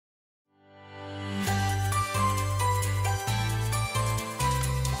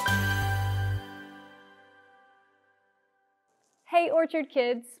Hey, Orchard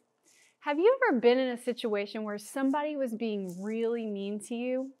kids. Have you ever been in a situation where somebody was being really mean to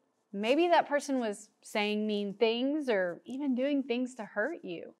you? Maybe that person was saying mean things or even doing things to hurt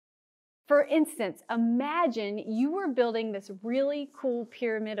you. For instance, imagine you were building this really cool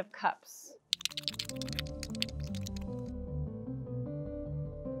pyramid of cups.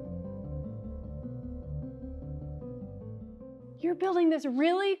 You're building this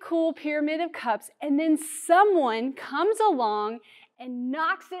really cool pyramid of cups, and then someone comes along and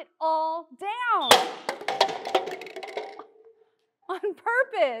knocks it all down on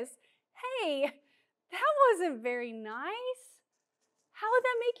purpose. Hey, that wasn't very nice. How would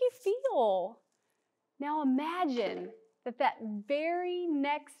that make you feel? Now imagine that very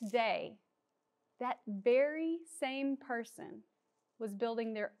next day, that very same person was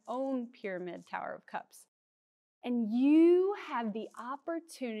building their own pyramid tower of cups. And you have the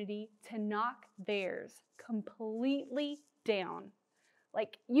opportunity to knock theirs completely down.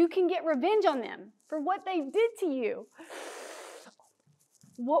 Like, you can get revenge on them for what they did to you.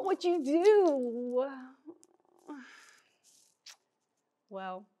 What would you do?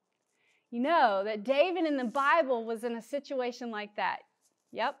 Well, you know that David in the Bible was in a situation like that.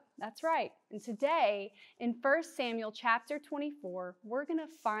 Yep, that's right. And today, in 1 Samuel chapter 24, we're going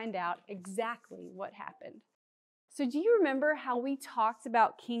to find out exactly what happened. So do you remember how we talked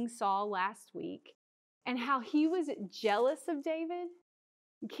about King Saul last week and how he was jealous of David?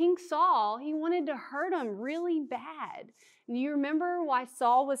 King Saul, he wanted to hurt him really bad. And do you remember why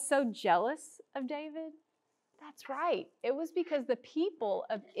Saul was so jealous of David? That's right. It was because the people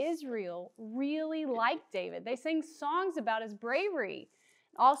of Israel really liked David. They sang songs about his bravery.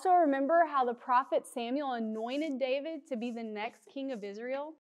 Also, remember how the prophet Samuel anointed David to be the next king of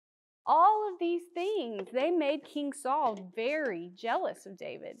Israel? All of these things, they made King Saul very jealous of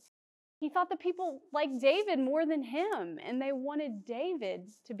David. He thought the people liked David more than him, and they wanted David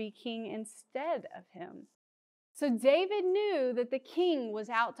to be king instead of him. So David knew that the king was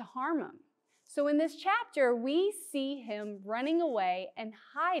out to harm him. So in this chapter, we see him running away and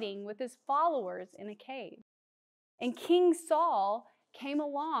hiding with his followers in a cave. And King Saul came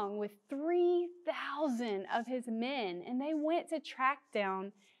along with 3,000 of his men, and they went to track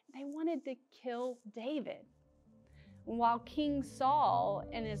down. They wanted to kill David. While King Saul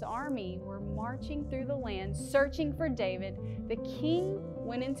and his army were marching through the land searching for David, the king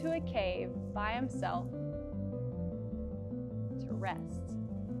went into a cave by himself to rest.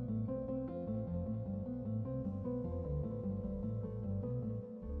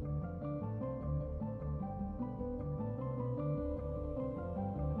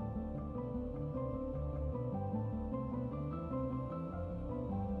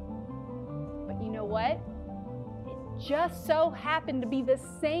 But you know what? Just so happened to be the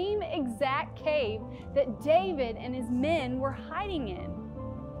same exact cave that David and his men were hiding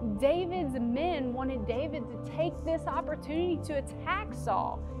in. David's men wanted David to take this opportunity to attack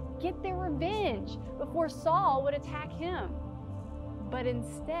Saul, get their revenge before Saul would attack him. But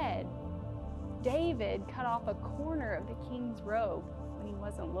instead, David cut off a corner of the king's robe when he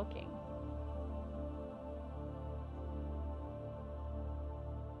wasn't looking.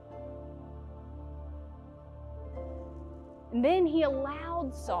 And then he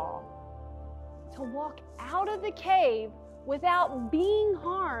allowed Saul to walk out of the cave without being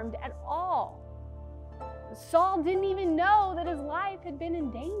harmed at all. Saul didn't even know that his life had been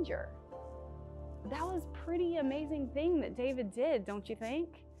in danger. That was a pretty amazing thing that David did, don't you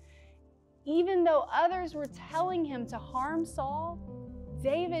think? Even though others were telling him to harm Saul,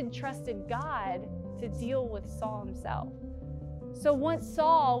 David trusted God to deal with Saul himself. So once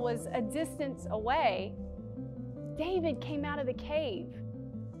Saul was a distance away, David came out of the cave,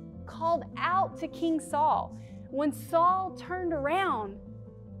 called out to King Saul. When Saul turned around,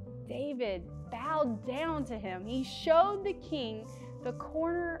 David bowed down to him. He showed the king the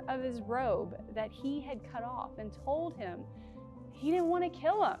corner of his robe that he had cut off and told him he didn't want to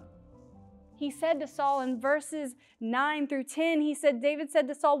kill him. He said to Saul in verses 9 through 10, David said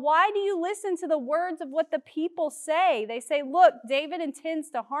to Saul, "Why do you listen to the words of what the people say? They say, 'Look, David intends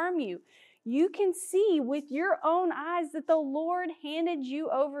to harm you.' You can see with your own eyes that the Lord handed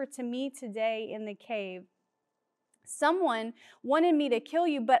you over to me today in the cave. Someone wanted me to kill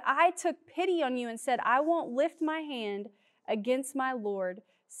you, but I took pity on you and said, I won't lift my hand against my Lord,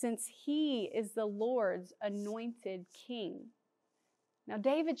 since he is the Lord's anointed king." Now,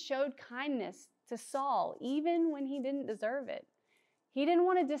 David showed kindness to Saul even when he didn't deserve it. He didn't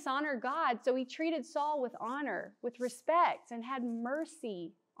want to dishonor God, so he treated Saul with honor, with respect, and had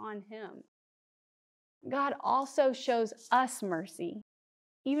mercy on him. God also shows us mercy.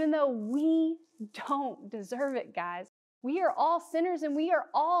 Even though we don't deserve it, guys, We are all sinners and we are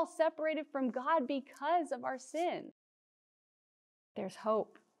all separated from God because of our sin. There's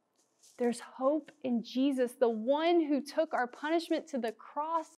hope. There's hope in Jesus, the one who took our punishment to the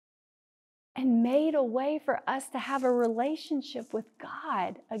cross and made a way for us to have a relationship with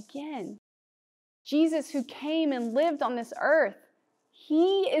God again. Jesus, who came and lived on this earth,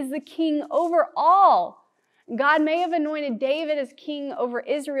 he is the king over all. God may have anointed David as king over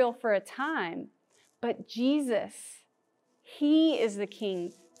Israel for a time, but Jesus, he is the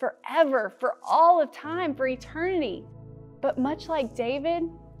king forever, for all of time, for eternity. But much like David,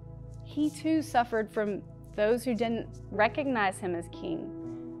 he too suffered from those who didn't recognize him as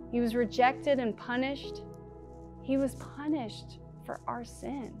king. He was rejected and punished. He was punished for our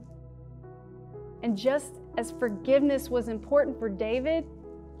sin. And just as forgiveness was important for David,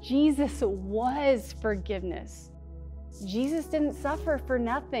 Jesus was forgiveness. Jesus didn't suffer for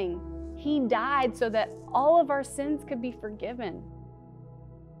nothing. He died so that all of our sins could be forgiven.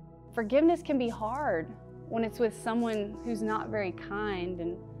 Forgiveness can be hard when it's with someone who's not very kind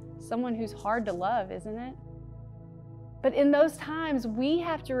and someone who's hard to love, isn't it? But in those times, we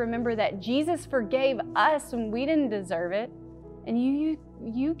have to remember that Jesus forgave us when we didn't deserve it. And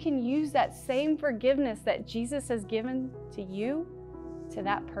you can use that same forgiveness that Jesus has given to you, to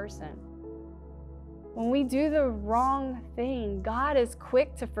that person. When we do the wrong thing, God is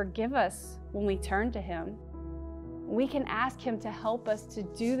quick to forgive us when we turn to Him. We can ask Him to help us to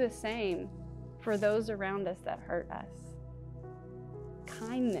do the same for those around us that hurt us.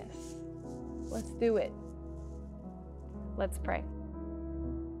 Kindness. Let's do it. Let's pray.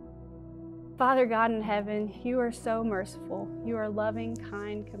 Father God in heaven, you are so merciful. You are loving,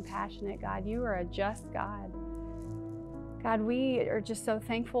 kind, compassionate God. You are a just God. God, we are just so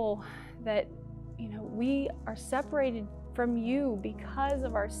thankful that, we are separated from you because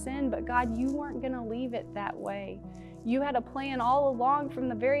of our sin, but God, you weren't going to leave it that way. You had a plan all along from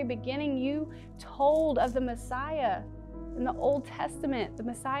the very beginning. You told of the Messiah in the Old Testament, the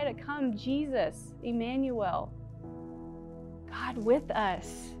Messiah to come, Jesus, Emmanuel. God with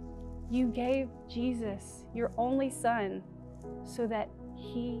us. You gave Jesus, your only Son, so that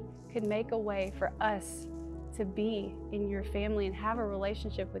He could make a way for us to be in your family and have a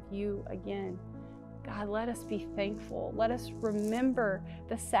relationship with you again. God, let us be thankful. Let us remember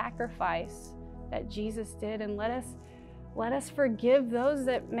the sacrifice that Jesus did, and let us forgive those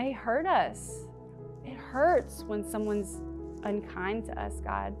that may hurt us. It hurts when someone's unkind to us,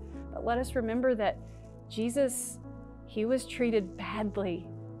 God, but let us remember that Jesus, He was treated badly,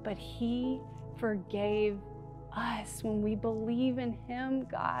 but He forgave us. When we believe in Him,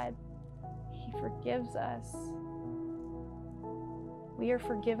 God, He forgives us. We are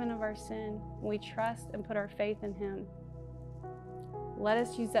forgiven of our sin. We trust and put our faith in Him. Let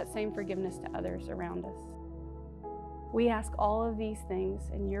us use that same forgiveness to others around us. We ask all of these things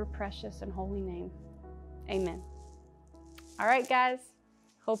in your precious and holy name. Amen. All right, guys.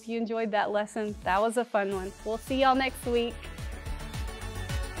 Hope you enjoyed that lesson. That was a fun one. We'll see y'all next week.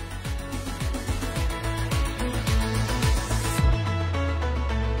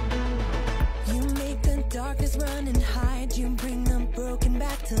 Darkness run and hide, you bring the broken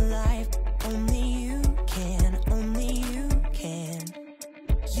back to life. Only you can, only you can.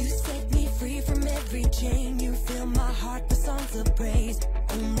 You set me free from every chain, you fill my heart with songs of praise.